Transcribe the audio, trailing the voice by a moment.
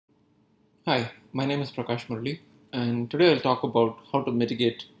Hi, my name is Prakash Murali, and today I'll talk about how to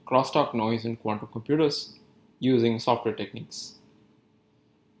mitigate crosstalk noise in quantum computers using software techniques.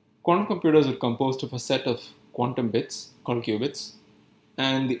 Quantum computers are composed of a set of quantum bits called qubits,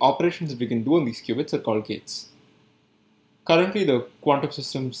 and the operations that we can do on these qubits are called gates. Currently, the quantum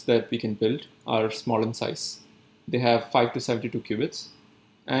systems that we can build are small in size. They have 5 to 72 qubits,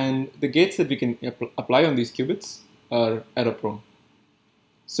 and the gates that we can apply on these qubits are error-prone.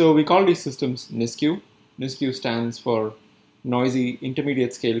 So we call these systems NISQ. NISQ stands for Noisy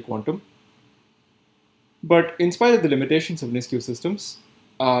Intermediate Scale Quantum. But in spite of the limitations of NISQ systems,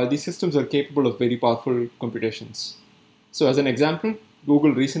 these systems are capable of very powerful computations. So as an example,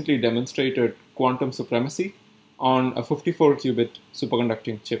 Google recently demonstrated quantum supremacy on a 54-qubit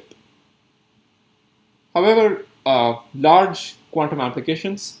superconducting chip. However, large quantum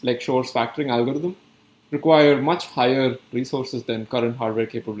applications like Shor's factoring algorithm require much higher resources than current hardware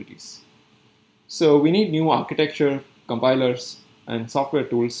capabilities. So we need new architecture, compilers, and software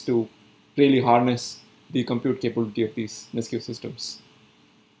tools to really harness the compute capability of these NISQ systems.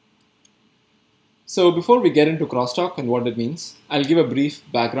 So before we get into crosstalk and what it means, I'll give a brief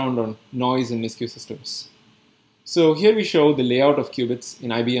background on noise in NISQ systems. So here we show the layout of qubits in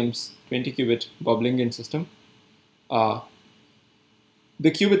IBM's 20-qubit Bob-Linggen system. The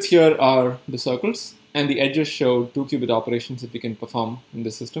qubits here are the circles, and the edges show 2-qubit operations that we can perform in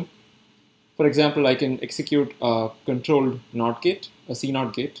this system. For example, I can execute a controlled NOT gate, a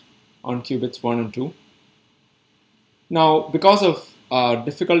C0 gate, on qubits 1 and 2. Now, because of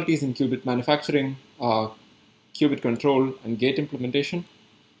difficulties in qubit manufacturing, qubit control, and gate implementation,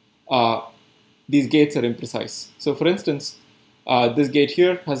 these gates are imprecise. So for instance, this gate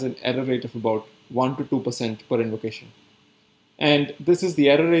here has an error rate of about 1 to 2% per invocation. And this is the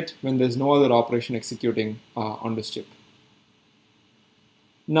error rate when there's no other operation executing on this chip.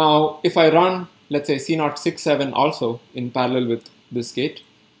 Now, if I run, let's say, C0 6, 7 also in parallel with this gate,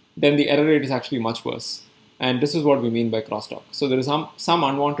 then the error rate is actually much worse. And this is what we mean by crosstalk. So there is some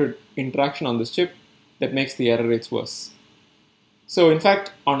unwanted interaction on this chip that makes the error rates worse. So in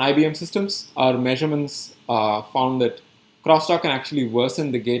fact, on IBM systems, our measurements found that crosstalk can actually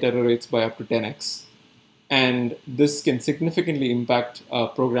worsen the gate error rates by up to 10x. And this can significantly impact a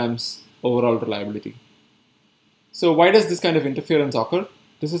program's overall reliability. So why does this kind of interference occur?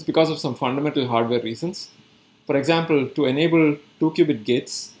 This is because of some fundamental hardware reasons. For example, to enable 2-qubit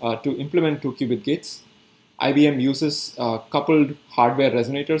gates, to implement 2-qubit gates, IBM uses coupled hardware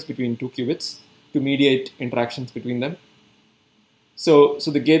resonators between 2 qubits to mediate interactions between them. So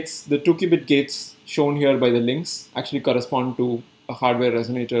the 2-qubit gates shown here by the links actually correspond to a hardware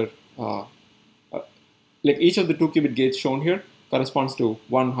resonator. Like each of the 2-qubit gates shown here corresponds to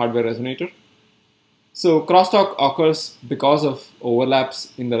one hardware resonator. So crosstalk occurs because of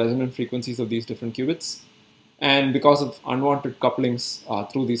overlaps in the resonant frequencies of these different qubits and because of unwanted couplings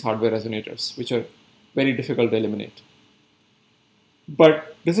through these hardware resonators, which are very difficult to eliminate.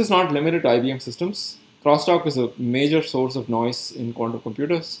 But this is not limited to IBM systems. Crosstalk is a major source of noise in quantum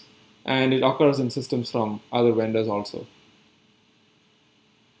computers, and it occurs in systems from other vendors also.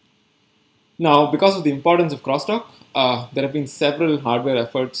 Now, because of the importance of crosstalk, there have been several hardware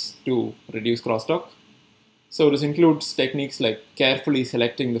efforts to reduce crosstalk. So this includes techniques like carefully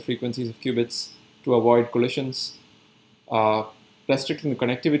selecting the frequencies of qubits to avoid collisions, restricting the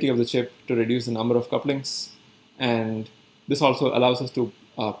connectivity of the chip to reduce the number of couplings, and this also allows us to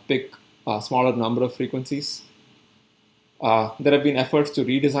pick a smaller number of frequencies. There have been efforts to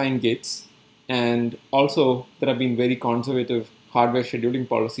redesign gates, and also there have been very conservative hardware scheduling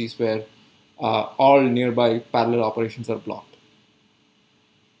policies where all nearby parallel operations are blocked.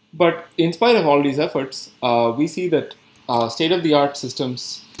 But in spite of all these efforts, we see that state-of-the-art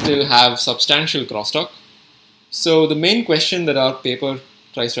systems still have substantial crosstalk. So the main question that our paper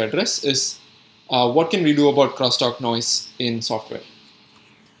tries to address is what can we do about crosstalk noise in software?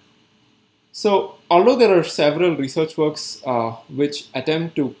 So although there are several research works which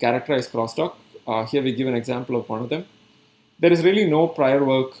attempt to characterize crosstalk, here we give an example of one of them. There is really no prior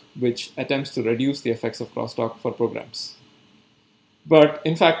work which attempts to reduce the effects of crosstalk for programs. But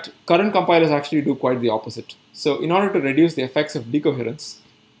in fact, current compilers actually do quite the opposite. So in order to reduce the effects of decoherence,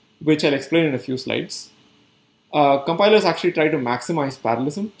 which I'll explain in a few slides, compilers actually try to maximize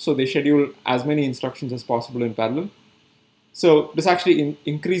parallelism. So they schedule as many instructions as possible in parallel. So this actually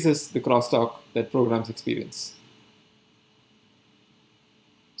increases the crosstalk that programs experience.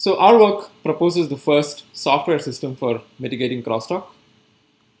 So our work proposes the first software system for mitigating crosstalk.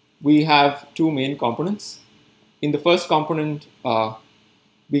 We have two main components. In the first component,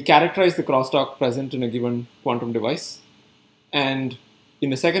 we characterize the crosstalk present in a given quantum device. And in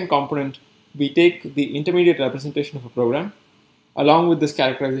the second component, we take the intermediate representation of a program along with this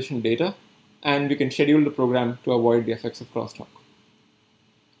characterization data, and we can schedule the program to avoid the effects of crosstalk.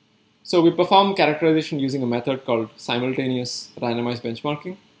 So we perform characterization using a method called simultaneous randomized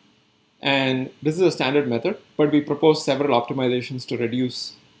benchmarking. And this is a standard method, but we propose several optimizations to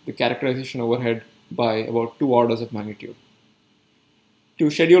reduce the characterization overhead by about 2 orders of magnitude.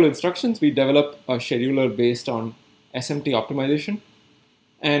 To schedule instructions, we develop a scheduler based on SMT optimization.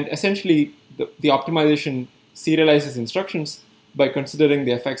 And essentially, the optimization serializes instructions by considering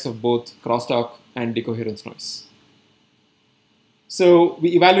the effects of both crosstalk and decoherence noise. So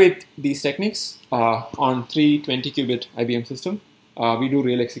we evaluate these techniques on 3 20-qubit IBM systems. We do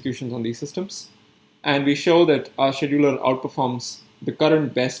real executions on these systems. And we show that our scheduler outperforms the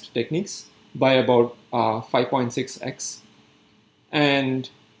current best techniques by about 5.6x and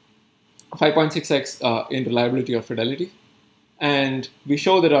 5.6x in reliability or fidelity. And we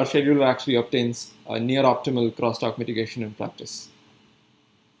show that our scheduler actually obtains a near optimal crosstalk mitigation in practice.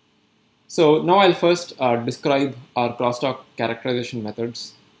 So now I'll first describe our crosstalk characterization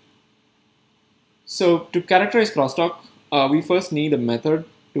methods. So to characterize crosstalk, we first need a method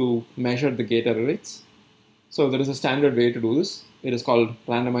to measure the gate error rates. So there is a standard way to do this. It is called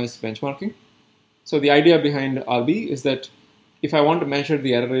randomized benchmarking. So the idea behind RB is that if I want to measure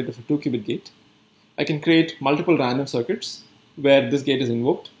the error rate of a 2-qubit gate, I can create multiple random circuits where this gate is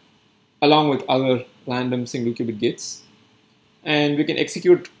invoked along with other random single-qubit gates. And we can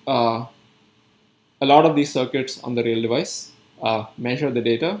execute a lot of these circuits on the real device, measure the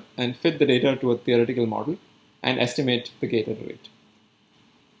data, and fit the data to a theoretical model and estimate the gate error rate.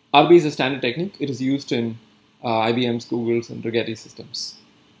 RB is a standard technique. It is used in IBM's, Google's, and Rigetti systems.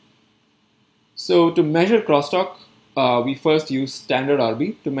 So to measure crosstalk, we first use standard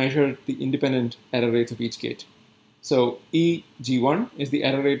RB to measure the independent error rates of each gate. So EG1 is the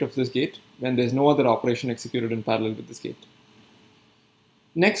error rate of this gate when there's no other operation executed in parallel with this gate.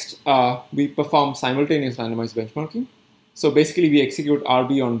 Next, we perform simultaneous randomized benchmarking. So basically, we execute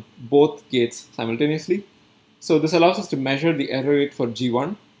RB on both gates simultaneously. So this allows us to measure the error rate for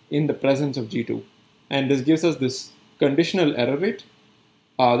G1 in the presence of G2. And this gives us this conditional error rate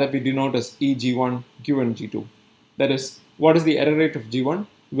that we denote as EG1 given G2. That is, what is the error rate of G1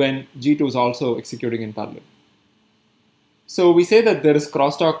 when G2 is also executing in parallel. So we say that there is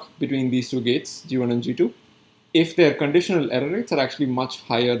crosstalk between these two gates, G1 and G2, if their conditional error rates are actually much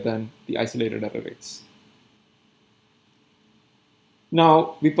higher than the isolated error rates.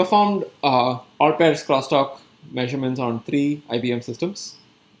 Now, we performed all pairs crosstalk measurements on 3 IBM systems.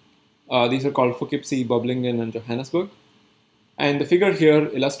 These are called Poughkeepsie, Böblingen, and Johannesburg. And the figure here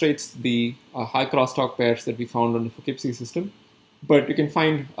illustrates the high crosstalk pairs that we found on the Poughkeepsie system, but you can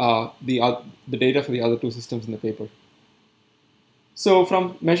find the data for the other 2 systems in the paper. So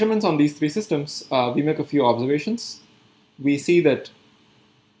from measurements on these 3 systems, we make a few observations. We see that,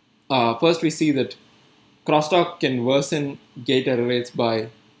 first we see that crosstalk can worsen gate error rates by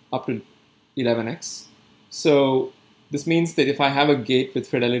up to 11x. So this means that if I have a gate with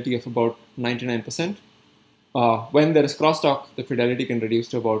fidelity of about 99%, when there is crosstalk, the fidelity can reduce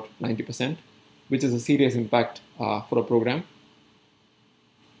to about 90%, which is a serious impact for a program.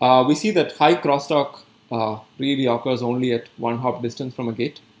 We see that high crosstalk really occurs only at 1 hop distance from a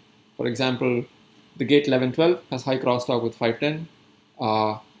gate. For example, the gate 1112 has high crosstalk with 510,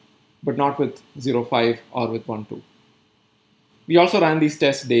 but not with 05 or with 12. We also ran these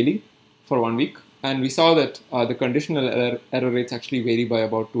tests daily for 1 week, and we saw that the conditional error rates actually vary by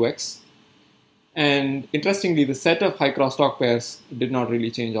about 2x. And interestingly, the set of high crosstalk pairs did not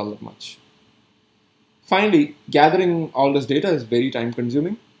really change all that much. Finally, gathering all this data is very time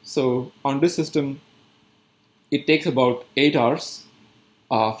consuming. So on this system, it takes about 8 hours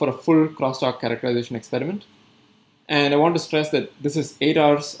for a full crosstalk characterization experiment. And I want to stress that this is 8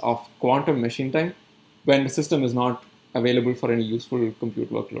 hours of quantum machine time when the system is not available for any useful compute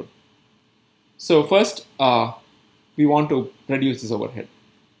workload. So first, we want to reduce this overhead.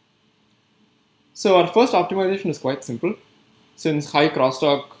 So our first optimization is quite simple. Since high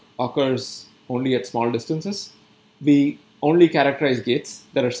crosstalk occurs only at small distances, we only characterize gates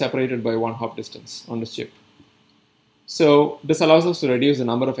that are separated by 1 hop distance on this chip. So this allows us to reduce the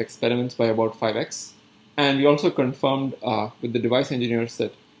number of experiments by about 5x. And we also confirmed with the device engineers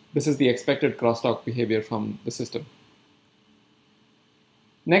that this is the expected crosstalk behavior from the system.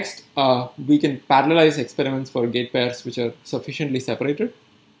 Next, we can parallelize experiments for gate pairs which are sufficiently separated.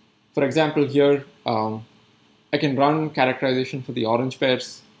 For example, here I can run characterization for the orange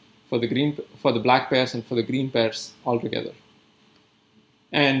pairs, for the black pairs, and for the green pairs all together.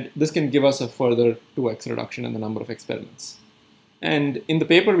 And this can give us a further 2x reduction in the number of experiments. And in the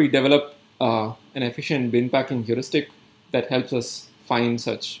paper, we develop an efficient bin packing heuristic that helps us find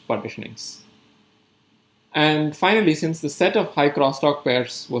such partitionings. And finally, since the set of high crosstalk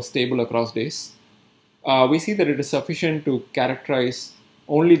pairs was stable across days, we see that it is sufficient to characterize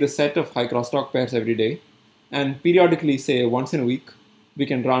only the set of high crosstalk pairs every day, and periodically, say once in a week, we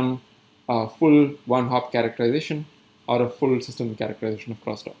can run a full one-hop characterization or a full system characterization of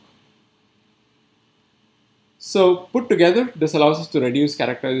crosstalk. So put together, this allows us to reduce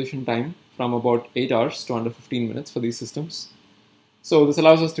characterization time from about 8 hours to under 15 minutes for these systems. So this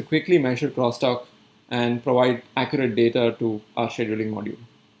allows us to quickly measure crosstalk and provide accurate data to our scheduling module.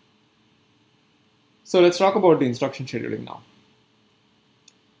 So let's talk about the instruction scheduling now.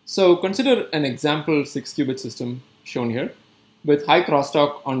 So consider an example 6-qubit system shown here with high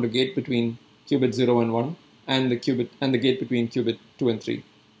crosstalk on the gate between qubit 0 and 1 and the gate between qubit 2 and 3.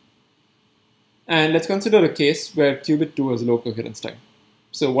 And let's consider a case where qubit 2 has low coherence time.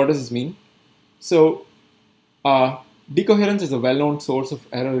 So what does this mean? So decoherence is a well-known source of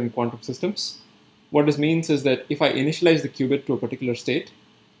error in quantum systems. What this means is that if I initialize the qubit to a particular state,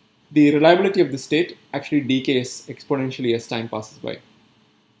 the reliability of the state actually decays exponentially as time passes by.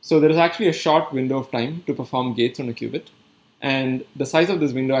 So there is actually a short window of time to perform gates on a qubit, and the size of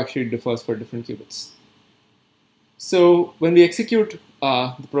this window actually differs for different qubits. So when we execute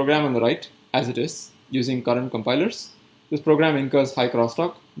the program on the right, as it is, using current compilers, this program incurs high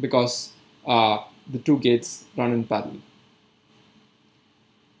crosstalk because the two gates run in parallel.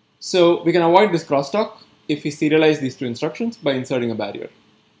 So we can avoid this crosstalk if we serialize these two instructions by inserting a barrier.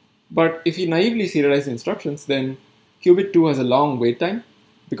 But if we naively serialize the instructions, then qubit 2 has a long wait time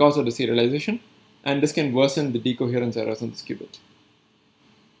because of the serialization, and this can worsen the decoherence errors on this qubit.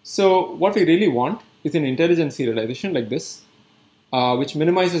 So what we really want is an intelligent serialization like this, which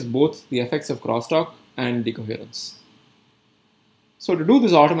minimizes both the effects of crosstalk and decoherence. So to do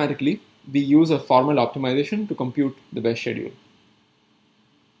this automatically, we use a formal optimization to compute the best schedule.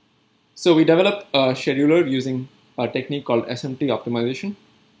 So we develop a scheduler using a technique called SMT optimization.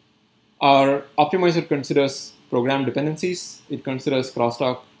 Our optimizer considers program dependencies, it considers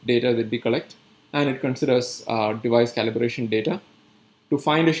crosstalk data that we collect, and it considers device calibration data to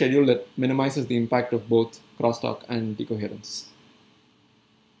find a schedule that minimizes the impact of both crosstalk and decoherence.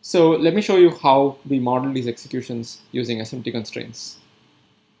 So let me show you how we model these executions using SMT constraints.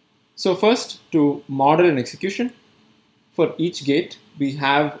 So first, to model an execution, for each gate, we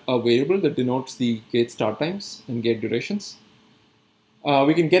have a variable that denotes the gate start times and gate durations.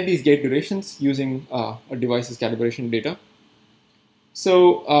 We can get these gate durations using a device's calibration data.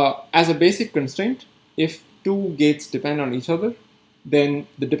 So as a basic constraint, if two gates depend on each other, then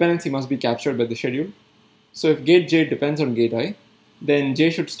the dependency must be captured by the schedule. So if gate J depends on gate I, then J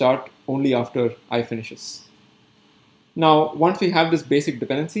should start only after I finishes. Now, once we have this basic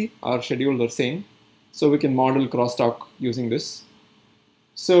dependency, our schedules are same, so we can model crosstalk using this.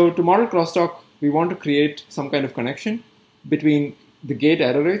 So to model crosstalk, we want to create some kind of connection between the gate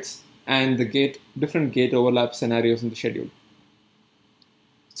error rates and the different gate overlap scenarios in the schedule.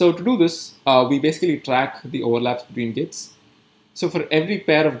 So to do this, we basically track the overlaps between gates. So for every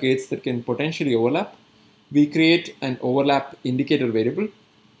pair of gates that can potentially overlap, we create an overlap indicator variable,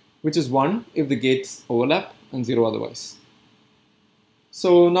 which is 1 if the gates overlap and 0 otherwise.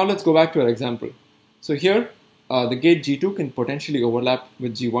 So now let's go back to our example. So here, the gate G2 can potentially overlap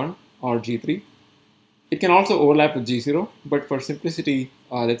with G1 or G3. It can also overlap with G0, but for simplicity,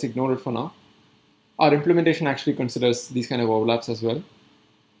 let's ignore it for now. Our implementation actually considers these kind of overlaps as well.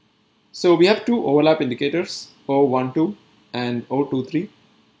 So we have two overlap indicators, O12 and O23,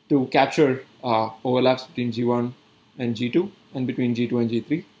 to capture overlaps between G1 and G2 and between G2 and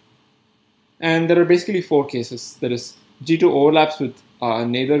G3. And there are basically 4 cases. That is, G2 overlaps with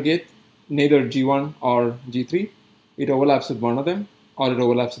neither G1 or G3. It overlaps with one of them, or it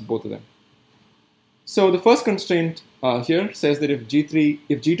overlaps with both of them. So the first constraint here says that if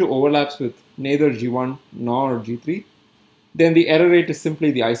G2 overlaps with neither G1 nor G3, then the error rate is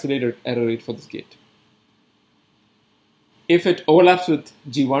simply the isolated error rate for this gate. If it overlaps with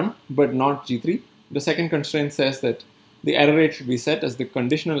G1 but not G3, the second constraint says that the error rate should be set as the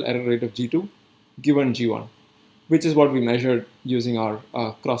conditional error rate of G2 given G1, which is what we measured using our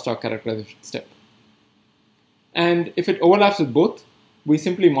crosstalk characterization step. And if it overlaps with both, we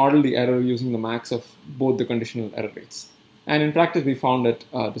simply model the error using the max of both the conditional error rates. And in practice, we found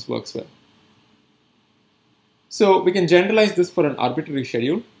that this works well. So we can generalize this for an arbitrary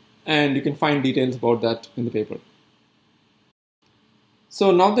schedule, and you can find details about that in the paper.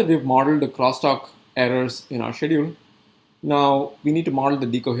 So now that we've modeled the crosstalk errors in our schedule, now we need to model the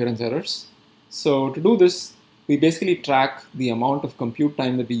decoherence errors. So to do this, we basically track the amount of compute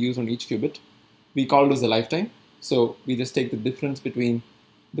time that we use on each qubit. We call this the lifetime. So we just take the difference between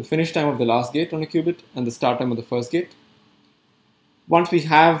the finish time of the last gate on a qubit and the start time of the first gate. Once we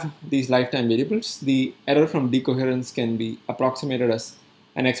have these lifetime variables, the error from decoherence can be approximated as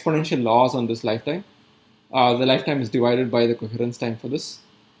an exponential loss on this lifetime. The lifetime is divided by the coherence time for this.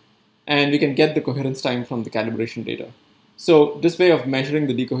 And we can get the coherence time from the calibration data. So this way of measuring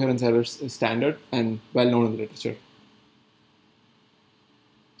the decoherence errors is standard and well known in the literature.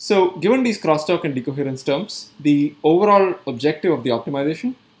 So given these crosstalk and decoherence terms, the overall objective of the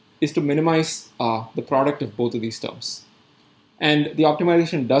optimization is to minimize the product of both of these terms. And the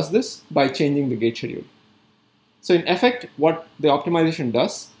optimization does this by changing the gate schedule. So in effect, what the optimization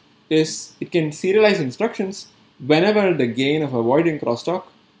does is it can serialize instructions whenever the gain of avoiding crosstalk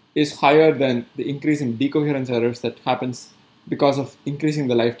is higher than the increase in decoherence errors that happens because of increasing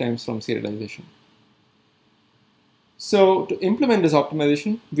the lifetimes from serialization. So to implement this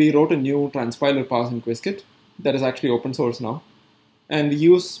optimization, we wrote a new transpiler pass in Qiskit that is actually open source now. And we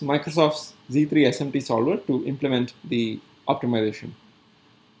use Microsoft's Z3 SMT solver to implement the optimization.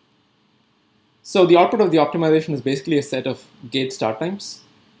 So the output of the optimization is basically a set of gate start times.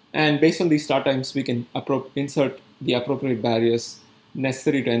 And based on these start times, we can insert the appropriate barriers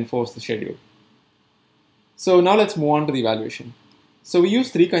necessary to enforce the schedule. So now let's move on to the evaluation. So we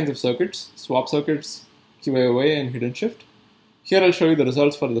use three kinds of circuits: swap circuits, QAOA, and hidden shift. Here I'll show you the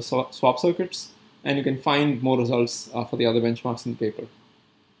results for the swap circuits, and you can find more results for the other benchmarks in the paper.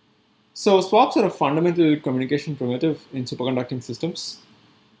 So swaps are a fundamental communication primitive in superconducting systems,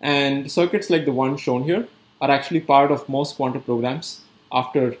 and circuits like the one shown here are actually part of most quantum programs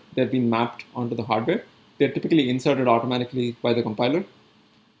after they've been mapped onto the hardware. They're typically inserted automatically by the compiler.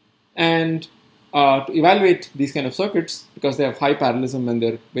 And to evaluate these kind of circuits, because they have high parallelism and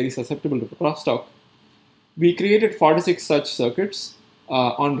they're very susceptible to crosstalk, we created 46 such circuits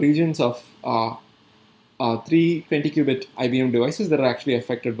on regions of 3 20-qubit IBM devices that are actually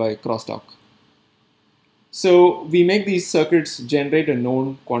affected by crosstalk. So we make these circuits generate a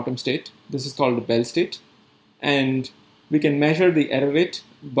known quantum state. This is called a Bell state. And we can measure the error rate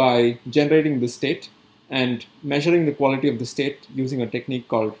by generating the state and measuring the quality of the state using a technique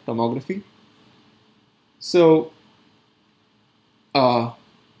called tomography. So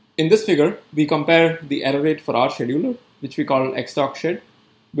in this figure, we compare the error rate for our scheduler, which we call xtalk shed,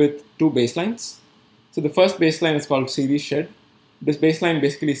 with two baselines. So the first baseline is called series shed. This baseline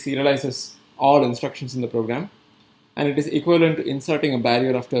basically serializes all instructions in the program, and it is equivalent to inserting a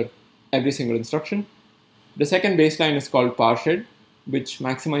barrier after every single instruction. The second baseline is called par shed, which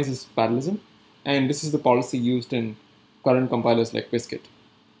maximizes parallelism, and this is the policy used in current compilers like Qiskit.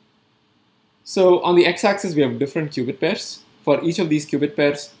 So on the x-axis, we have different qubit pairs. For each of these qubit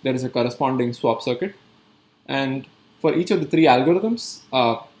pairs, there is a corresponding swap circuit. And for each of the three algorithms,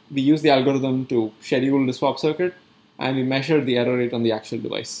 we use the algorithm to schedule the swap circuit, and we measure the error rate on the actual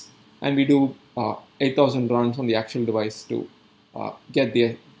device. And we do 8,000 runs on the actual device to get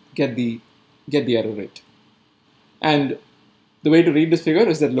the error rate. And the way to read this figure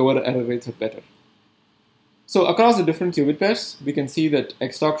is that lower error rates are better. So across the different qubit pairs, we can see that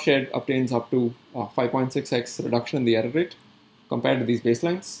xtalk shed obtains up to 5.6x reduction in the error rate compared to these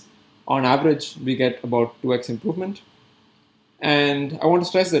baselines. On average, we get about 2x improvement. And I want to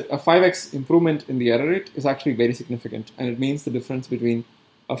stress that a 5x improvement in the error rate is actually very significant, and it means the difference between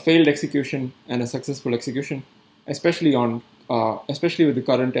a failed execution and a successful execution, especially with the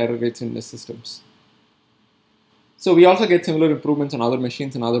current error rates in the systems. So we also get similar improvements on other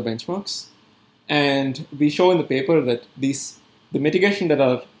machines and other benchmarks. And we show in the paper that the mitigation that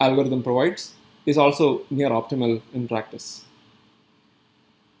our algorithm provides is also near optimal in practice.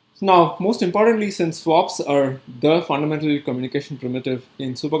 Now, most importantly, since swaps are the fundamental communication primitive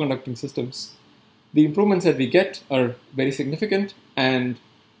in superconducting systems, the improvements that we get are very significant, and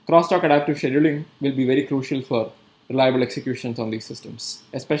crosstalk adaptive scheduling will be very crucial for reliable executions on these systems,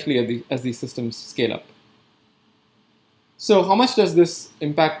 especially as these systems scale up. So how much does this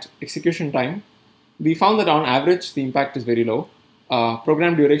impact execution time? We found that on average, the impact is very low.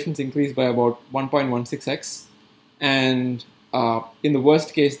 Program durations increase by about 1.16x, and in the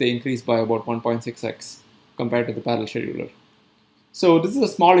worst case, they increase by about 1.6x compared to the parallel scheduler. So this is a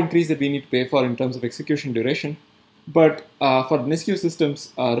small increase that we need to pay for in terms of execution duration, but for NISQ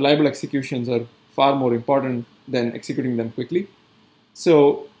systems, reliable executions are far more important than executing them quickly.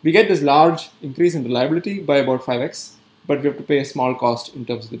 So we get this large increase in reliability by about 5x, but we have to pay a small cost in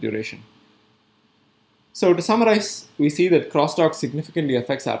terms of the duration. So to summarize, we see that crosstalk significantly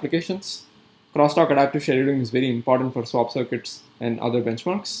affects applications. Crosstalk adaptive scheduling is very important for swap circuits and other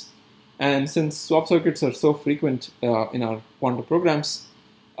benchmarks. And since swap circuits are so frequent in our quantum programs,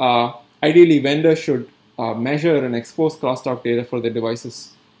 ideally vendors should measure and expose crosstalk data for their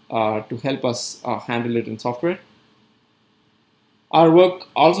devices to help us handle it in software. Our work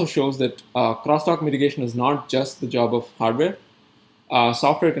also shows that crosstalk mitigation is not just the job of hardware.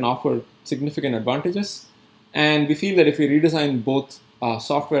 Software can offer significant advantages, and we feel that if we redesign both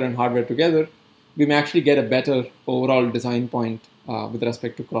software and hardware together, we may actually get a better overall design point with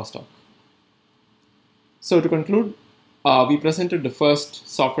respect to crosstalk. So to conclude, we presented the first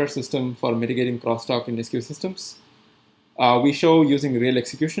software system for mitigating crosstalk in SQ systems. We show using real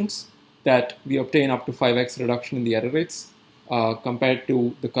executions that we obtain up to 5x reduction in the error rates compared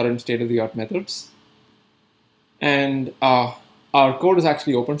to the current state-of-the-art methods. And our code is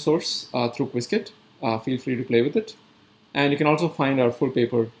actually open source through Qiskit. Feel free to play with it. And you can also find our full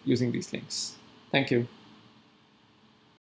paper using these links. Thank you.